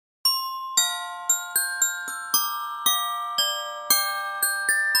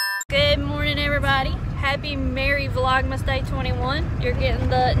everybody. Happy Merry Vlogmas Day 21. You're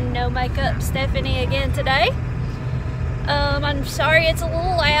getting the no makeup Stephanie again today. I'm sorry it's a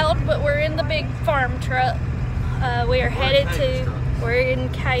little loud, but we're in the big farm truck. We are headed to, we're in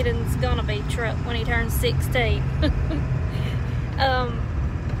Caden's gonna be truck when he turns 16.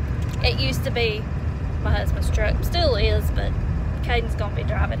 It used to be my husband's truck, still is, but Caden's gonna be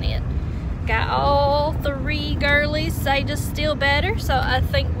driving it. Got all three girlies, Sage is still better, so I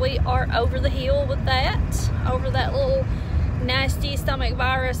think we are over the hill with that, over that little nasty stomach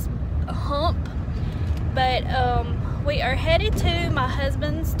virus hump. But we are headed to my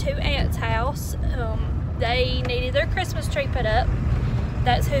husband's two aunts' house. They needed their Christmas tree put up.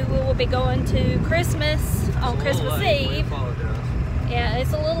 That's who we will be going to Christmas on Christmas Eve. Yeah,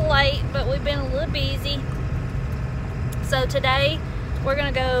 it's a little late, but we've been a little busy. So today we're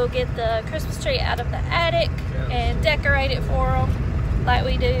gonna go get the Christmas tree out of the attic and decorate it for them like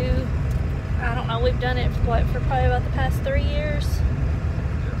we do. I don't know, we've done it for what, for probably about the past 3 years?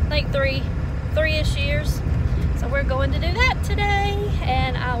 I think three-ish years. So we're going to do that today,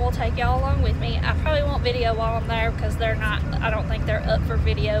 and I will take y'all along with me. I probably won't video while I'm there because they're not, I don't think they're up for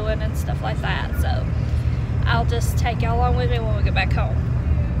videoing and stuff like that. So I'll just take y'all along with me when we get back home.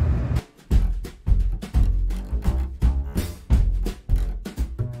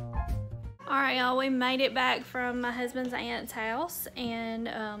 Alright y'all, we made it back from my husband's aunt's house, and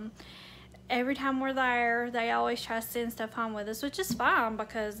every time we're there, they always try to send stuff home with us, which is fine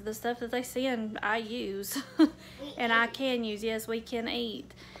because the stuff that they send, I use. And I can use, yes, we can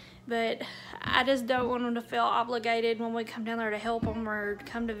eat. But I just don't want them to feel obligated when we come down there to help them or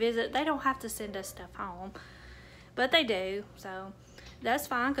come to visit. They don't have to send us stuff home, but they do, so that's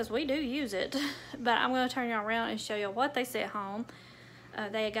fine because we do use it. But I'm going to turn y'all around and show you what they sent home.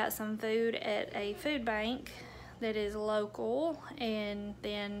 They got some food at a food bank that is local, and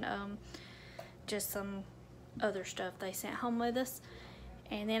then just some other stuff they sent home with us.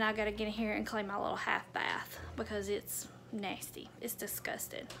 And then I gotta get in here and clean my little half bath because it's nasty. It's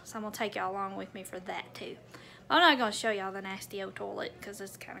disgusting. So I'm gonna take y'all along with me for that too. I'm not gonna show y'all the nasty old toilet because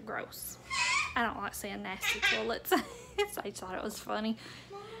it's kind of gross. I don't like seeing nasty toilets. So I thought it was funny.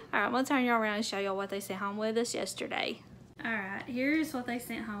 Alright, I'm gonna turn y'all around and show y'all what they sent home with us yesterday. Alright, here's what they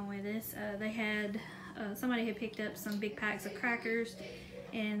sent home with us. They had, somebody had picked up some big packs of crackers,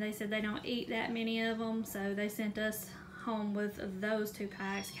 and they said they don't eat that many of them, so they sent us home with those 2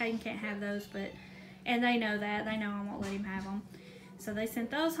 packs. Caden can't have those, but, and they know that. They know I won't let him have them. So they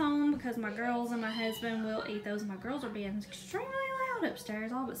sent those home because my girls and my husband will eat those. My girls are being extremely loud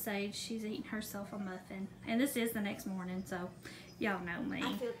upstairs, all but Sage. She's eating herself a muffin. And this is the next morning, so y'all know me.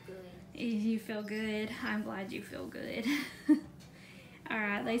 I feel good. You feel good? I'm glad you feel good.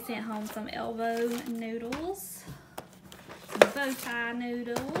 Alright, they sent home some elbow noodles, some bow tie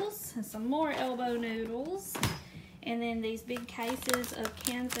noodles, and some more elbow noodles. And then these big cases of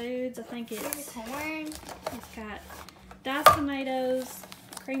canned foods. I think it's corn. It's got diced tomatoes,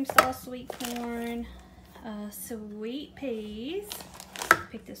 cream sauce sweet corn, sweet peas.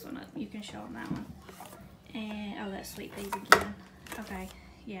 Pick this one up. You can show them that one. And, oh, that's sweet peas again. Okay.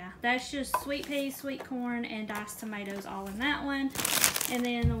 Yeah, that's just sweet peas, sweet corn, and diced tomatoes all in that one. And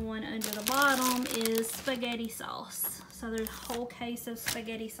then the one under the bottom is spaghetti sauce. So there's a whole case of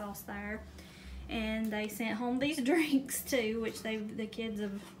spaghetti sauce there. And they sent home these drinks too, which the kids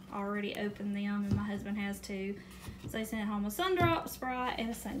have already opened them, and my husband has too. So they sent home a Sundrop, Sprite,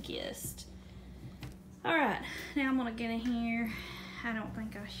 and a Sunkist. Alright, now I'm gonna get in here. I don't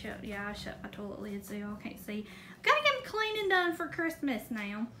think I shut, yeah, I shut my toilet lid so y'all can't see. Gotta get them clean and done for Christmas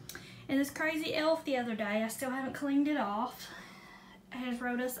now. And this crazy elf the other day, I still haven't cleaned it off, has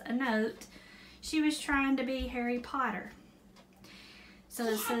wrote us a note. She was trying to be Harry Potter. So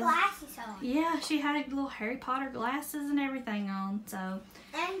it says, glasses on. Yeah, she had little Harry Potter glasses and everything on. So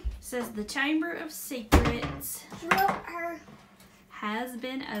it says the Chamber of Secrets has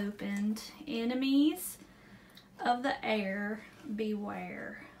been opened. Enemies of the air,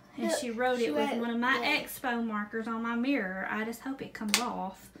 beware. And she wrote it with one of my expo markers on my mirror. I just hope it comes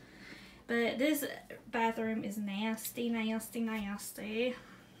off. But this bathroom is nasty, nasty, nasty.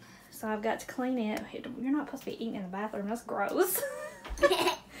 So I've got to clean it. You're not supposed to be eating in the bathroom. That's gross.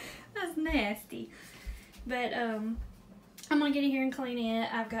 That's nasty. But I'm gonna get in here and clean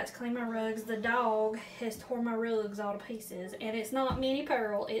it. I've got to clean my rugs. The dog has tore my rugs all to pieces. And it's not Minnie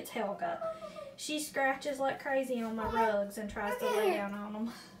Pearl, it's Helga. She scratches like crazy on my rugs and tries to lay down on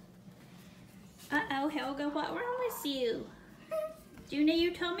them. Uh-oh, Helga, what wrong with you? Do you need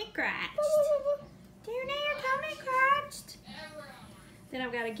your tummy scratched? Do you need your tummy scratched? Then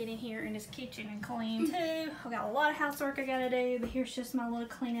I've got to get in here in this kitchen and clean too. I've got a lot of housework I gotta do, but here's just my little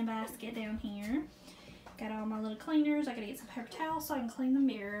cleaning basket down here. Got all my little cleaners. I gotta get some paper towels so I can clean the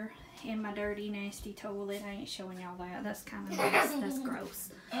mirror. And my dirty, nasty toilet. I ain't showing y'all that. That's kind of nice. That's gross.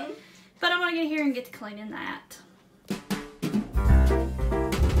 But I'm gonna get here and get to cleaning that.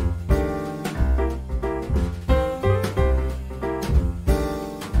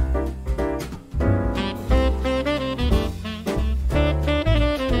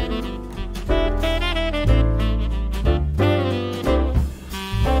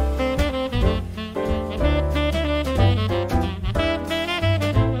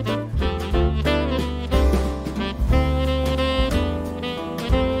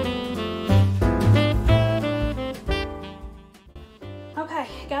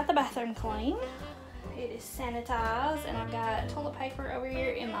 Got the bathroom clean. It is sanitized, and I've got toilet paper over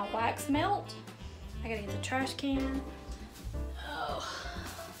here in my wax melt. I gotta get the trash can. Oh.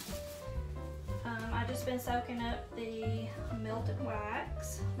 I just been soaking up the melted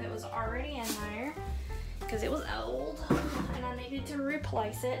wax that was already in there because it was old and I needed to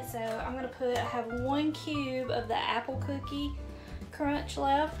replace it. So I'm gonna I have 1 cube of the apple cookie crunch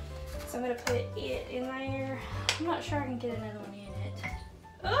left. So I'm gonna put it in there. I'm not sure I can get another one in it.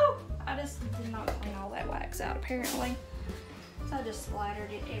 Oh, I just did not clean all that wax out apparently. So I just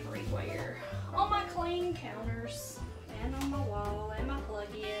splattered it everywhere. On my clean counters and on my wall and my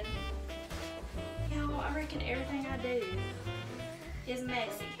plug-in. Y'all, I reckon everything I do is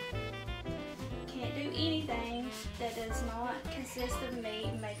messy. Can't do anything that does not consist of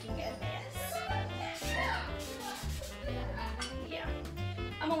me making a mess. Yeah.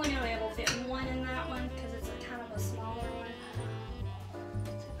 I'm only gonna be able to fit 1 in that one because it's a kind of a smaller one.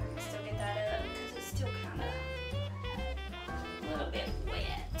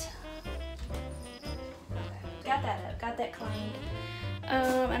 Got that up, got that cleaned.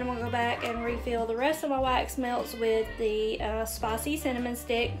 And I'm gonna go back and refill the rest of my wax melts with the spicy cinnamon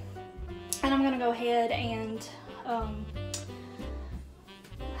stick. And I'm gonna go ahead and, I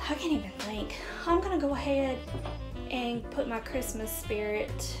can't even think. I'm gonna go ahead and put my Christmas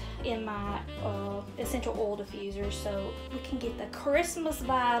spirit in my essential oil diffuser so we can get the Christmas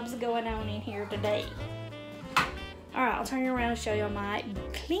vibes going on in here today. Alright, I'll turn you around and show you my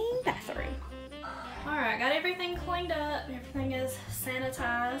clean bathroom. Alright, got everything cleaned up. Everything is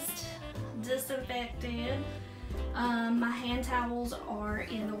sanitized, disinfected. My hand towels are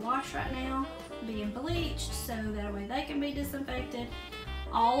in the wash right now, being bleached, so that way they can be disinfected.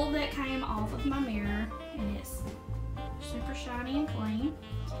 All of that came off of my mirror, and it's super shiny and clean.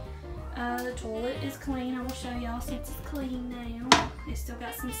 The toilet is clean. I will show y'all since it's clean now. It's still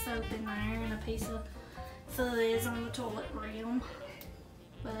got some soap in there and a piece of fuzz on the toilet rim,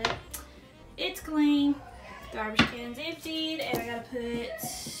 but it's clean. Garbage can's emptied, and I gotta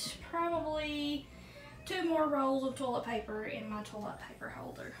put probably 2 more rolls of toilet paper in my toilet paper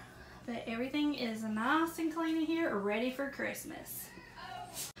holder. But everything is nice and clean in here, ready for Christmas.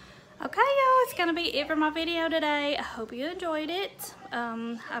 Okay, y'all, it's gonna be it for my video today. I hope you enjoyed it.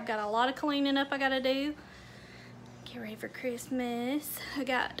 I've got a lot of cleaning up I gotta do. Get ready for Christmas. I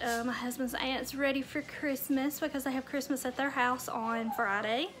got my husband's aunts ready for Christmas because they have Christmas at their house on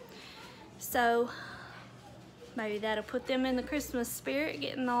Friday. So maybe that'll put them in the Christmas spirit,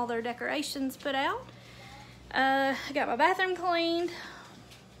 getting all their decorations put out. I got my bathroom cleaned.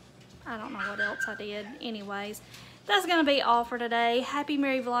 I don't know what else I did. Anyways, that's gonna be all for today. Happy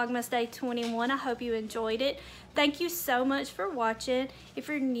Merry Vlogmas Day 21. I hope you enjoyed it. Thank you so much for watching. If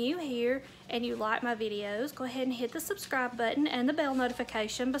you're new here and you like my videos, go ahead and hit the subscribe button, and the bell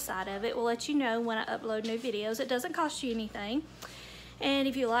notification beside of it will let you know when I upload new videos. It doesn't cost you anything. And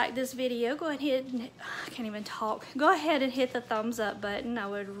if you like this video, go ahead and, I can't even talk. Go ahead and hit the thumbs up button. I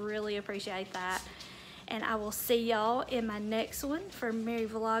would really appreciate that. And I will see y'all in my next one for Merry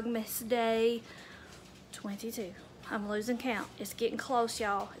Vlogmas Day 22. I'm losing count. It's getting close,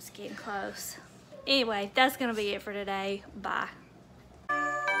 y'all. It's getting close. Anyway, that's gonna be it for today. Bye.